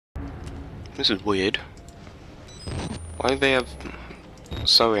This is weird. Why do they have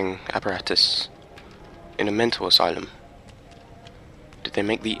sewing apparatus in a mental asylum? Did they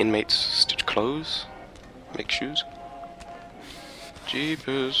make the inmates stitch clothes? Make shoes?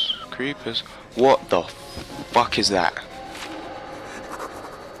 Jeepers, creepers. What the fuck is that?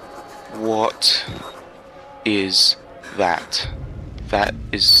 What is that? That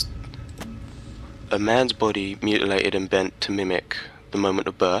is a man's body mutilated and bent to mimic the moment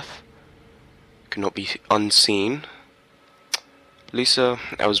of birth. Cannot be unseen. Lisa,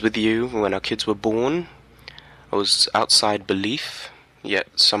 I was with you when our kids were born. I was outside belief, yet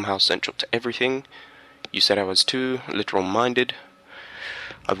somehow central to everything. You said I was too literal-minded.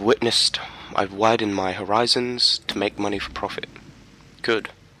 I've witnessed, I've widened my horizons to make money for profit. Good.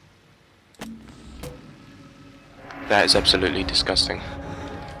 That is absolutely disgusting.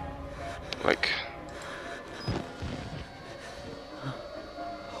 Like,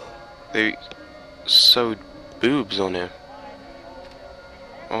 they sewed boobs on him.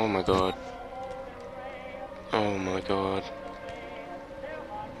 Oh my god. Oh my god.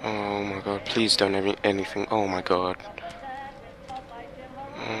 Oh my god, please don't have anything. Oh my god.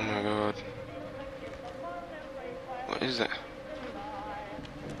 Oh my god. What is that?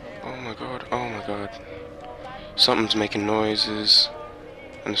 Oh my god, oh my god. Something's making noises.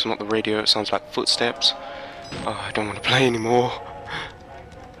 And it's not the radio, it sounds like footsteps. Oh, I don't want to play anymore.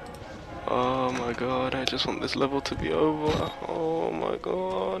 Oh my god, I just want this level to be over. Oh my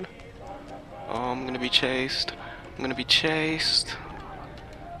god. Oh, I'm gonna be chased. I'm gonna be chased.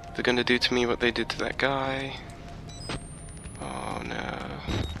 They're gonna do to me what they did to that guy. Oh no.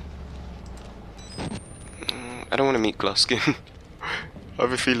 I don't want to meet Gluskin. I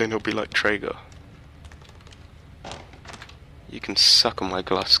have a feeling he'll be like Traeger. You can suck on my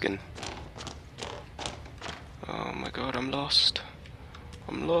Gluskin. Oh my god, I'm lost.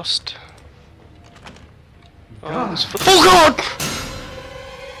 I'm lost. Oh, oh god!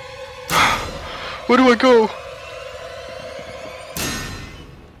 Where do I go?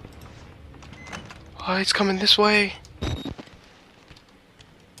 Oh, it's coming this way.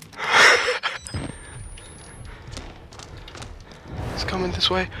 It's coming this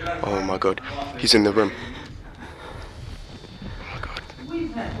way. Oh my god, he's in the room. Oh my god.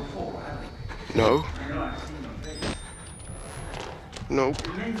 No. Nope.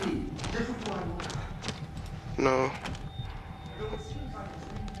 No.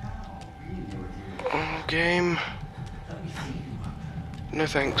 Oh, game. No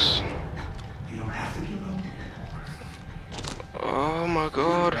thanks. Oh my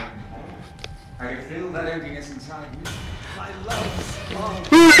god. I can feel that emptiness inside me. My love.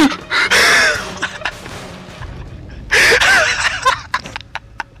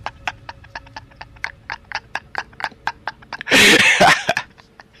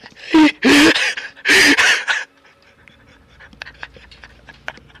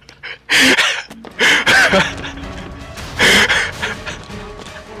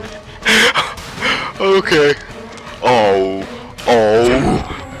 Okay. Oh. Oh.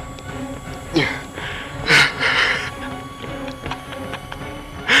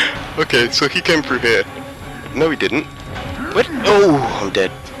 Okay, so he came through here. No, he didn't. What? Oh, I'm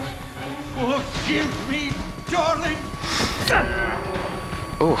dead. Forgive me, darling.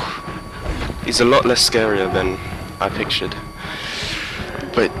 Oh, he's a lot less scarier than I pictured.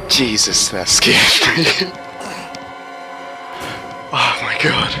 But Jesus, that scared me. Oh my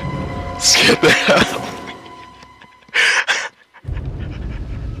god, scared the hell out of me.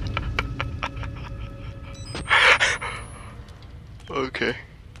 Okay.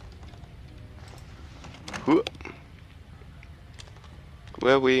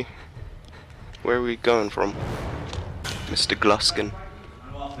 Where are we going from, Mr. Gluskin?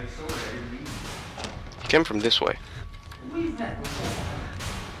 He came from this way.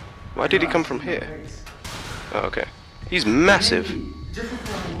 Why did he come from here? Oh, okay. He's massive.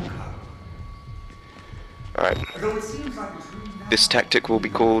 Alright. This tactic will be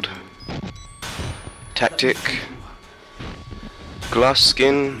called Tactic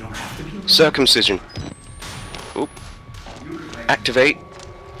Gluskin Circumcision. Oop. Activate.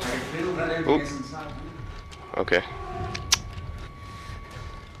 Oop. Okay.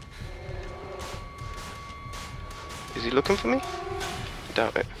 Is he looking for me? I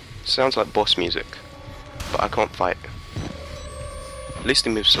doubt it. Sounds like boss music. But I can't fight. At least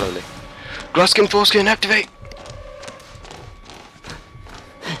he moves slowly. Gluskin foreskin, activate!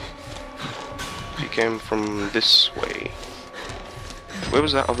 He came from this way. Where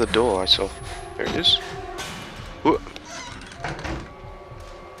was that other door I saw? There it is. Ooh.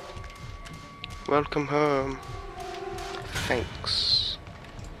 Welcome home. Thanks.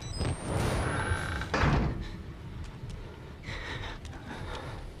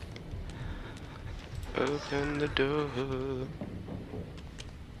 Open the door.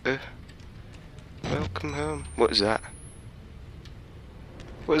 Welcome home. What is that?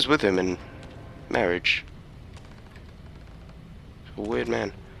 What is with him in marriage? A weird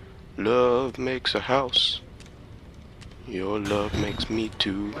man. Love makes a house. Your love makes me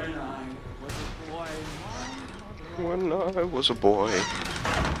too. When I was a boy.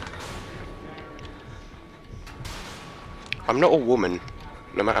 I'm not a woman,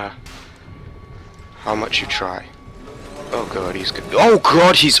 no matter how much you try. Oh god, he's good. Oh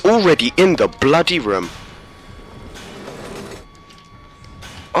god, he's already in the bloody room.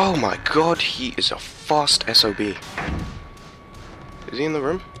 Oh my god, he is a fast SOB. Is he in the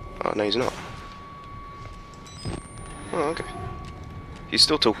room? Oh no, he's not. Oh, okay. He's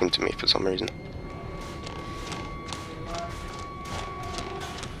still talking to me for some reason.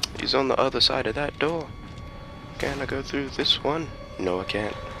 He's on the other side of that door. Can I go through this one? No, I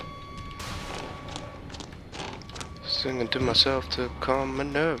can't. Singing to myself to calm my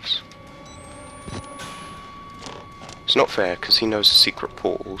nerves. It's not fair, because he knows the secret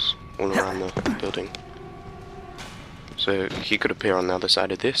portals all around the building. So he could appear on the other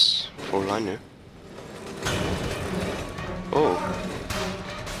side of this, for all I knew. Oh.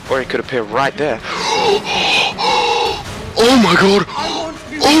 Or he could appear right there. Oh my god!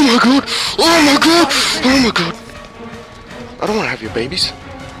 Oh my god! Oh my god! Oh my god! I don't want to have your babies.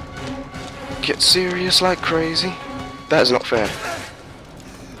 Get serious like crazy. That is not fair.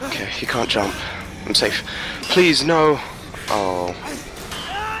 Okay, he can't jump. I'm safe. Please, no. Oh.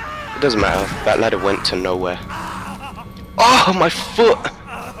 It doesn't matter. That ladder went to nowhere. Oh, my foot!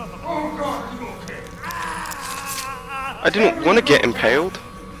 I didn't want to get impaled.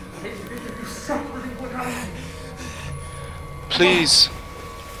 Please.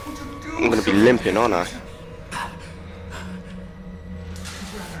 I'm gonna be limping, aren't I?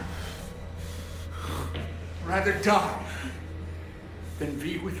 Rather die than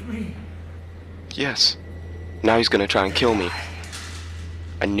be with me. Yes. Now he's gonna try and kill me.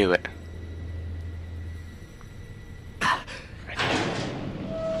 I knew it.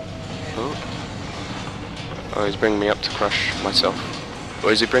 Oh, he's bringing me up to crush myself.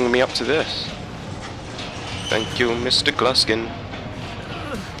 Or is he bringing me up to this? Thank you, Mr. Gluskin.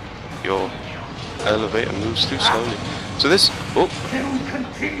 Your elevator moves too slowly. So this... Oh!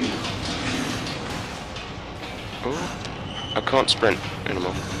 Oh! I can't sprint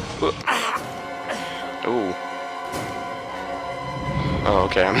anymore. Oh! Oh,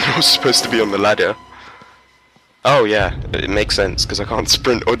 okay, I'm not supposed to be on the ladder. Oh yeah, it makes sense, because I can't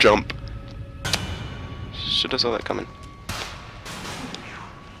sprint or jump. Should have saw that coming.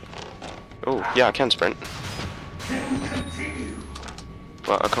 Oh, yeah, I can sprint.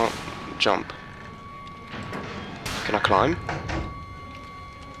 But I can't jump. Can I climb?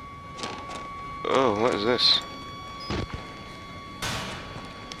 Oh, what is this?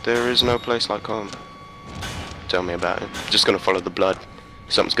 There is no place like home. Tell me about it. Just gonna follow the blood.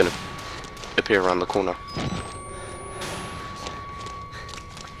 Something's gonna appear around the corner.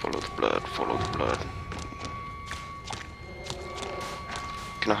 Follow the blood, follow the blood.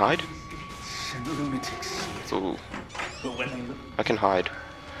 Can I hide? Ooh. I can hide.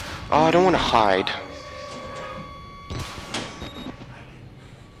 Oh, I don't want to hide.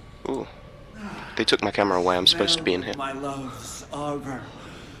 Ooh. They took my camera away. I'm supposed to be in here. My love's arbor.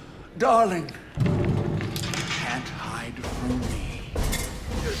 Darling. Can't hide from me.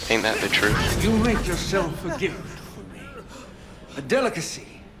 Ain't that the truth? You make yourself a gift for me. A delicacy.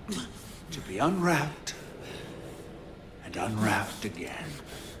 To be unwrapped. And unwrapped again.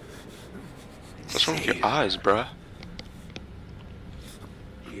 What's wrong with your eyes, bruh?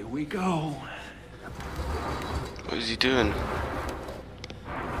 Here we go. What is he doing?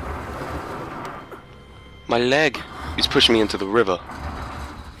 My leg! He's pushing me into the river.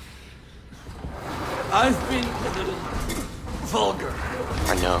 I've been a little vulgar.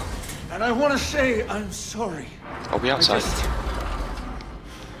 I know. And I want to say I'm sorry. I'll be outside.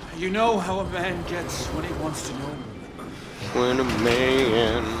 You know how a man gets when he wants to know. When a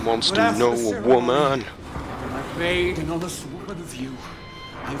man wants to know a woman. When I've made an honest woman of you,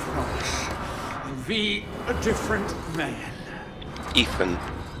 I promise I'll be a different man. Ethan.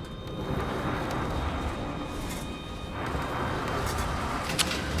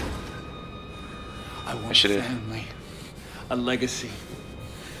 I want a family, a legacy,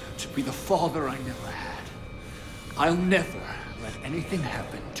 to be the father I never had. I'll never let anything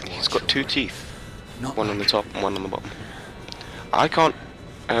happen to us. He's got two teeth. Not one on the top and one on the bottom. I can't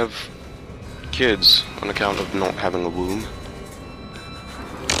have kids on account of not having a womb.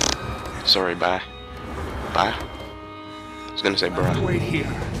 Sorry, bye. Bye. I was gonna say bruh. Wait here.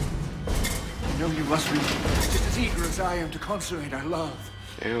 know you must be just as eager as I am to consummate our love.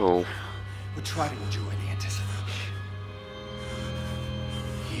 Ew. But try to enjoy the anticipation.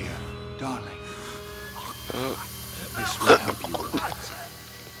 Here, darling. This will help you.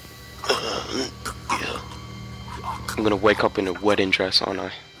 I'm gonna wake up in a wedding dress, aren't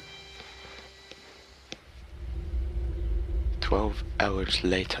I? 12 hours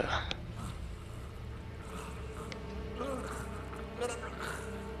later.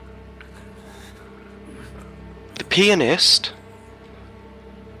 The pianist?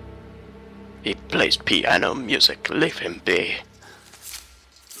 He plays piano music, leave him be.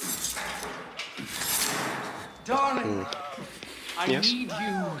 Darling, I Yes? need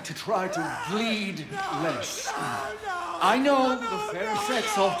you to try to bleed less. I know the fair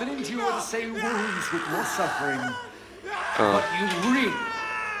sex often endure the same wounds with more suffering. But you really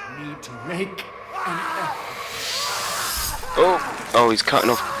need to make an effort. Oh, he's cutting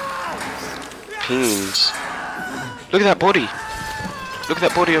off peens. Look at that body. Look at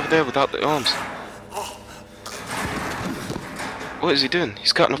that body over there without the arms. What is he doing?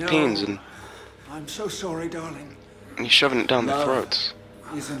 He's cutting off peens and I'm so sorry, darling. he's shoving it down their Love throats.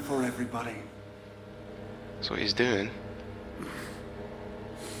 isn't for everybody. That's what he's doing.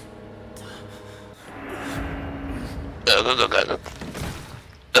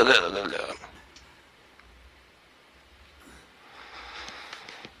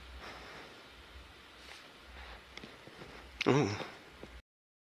 Ooh.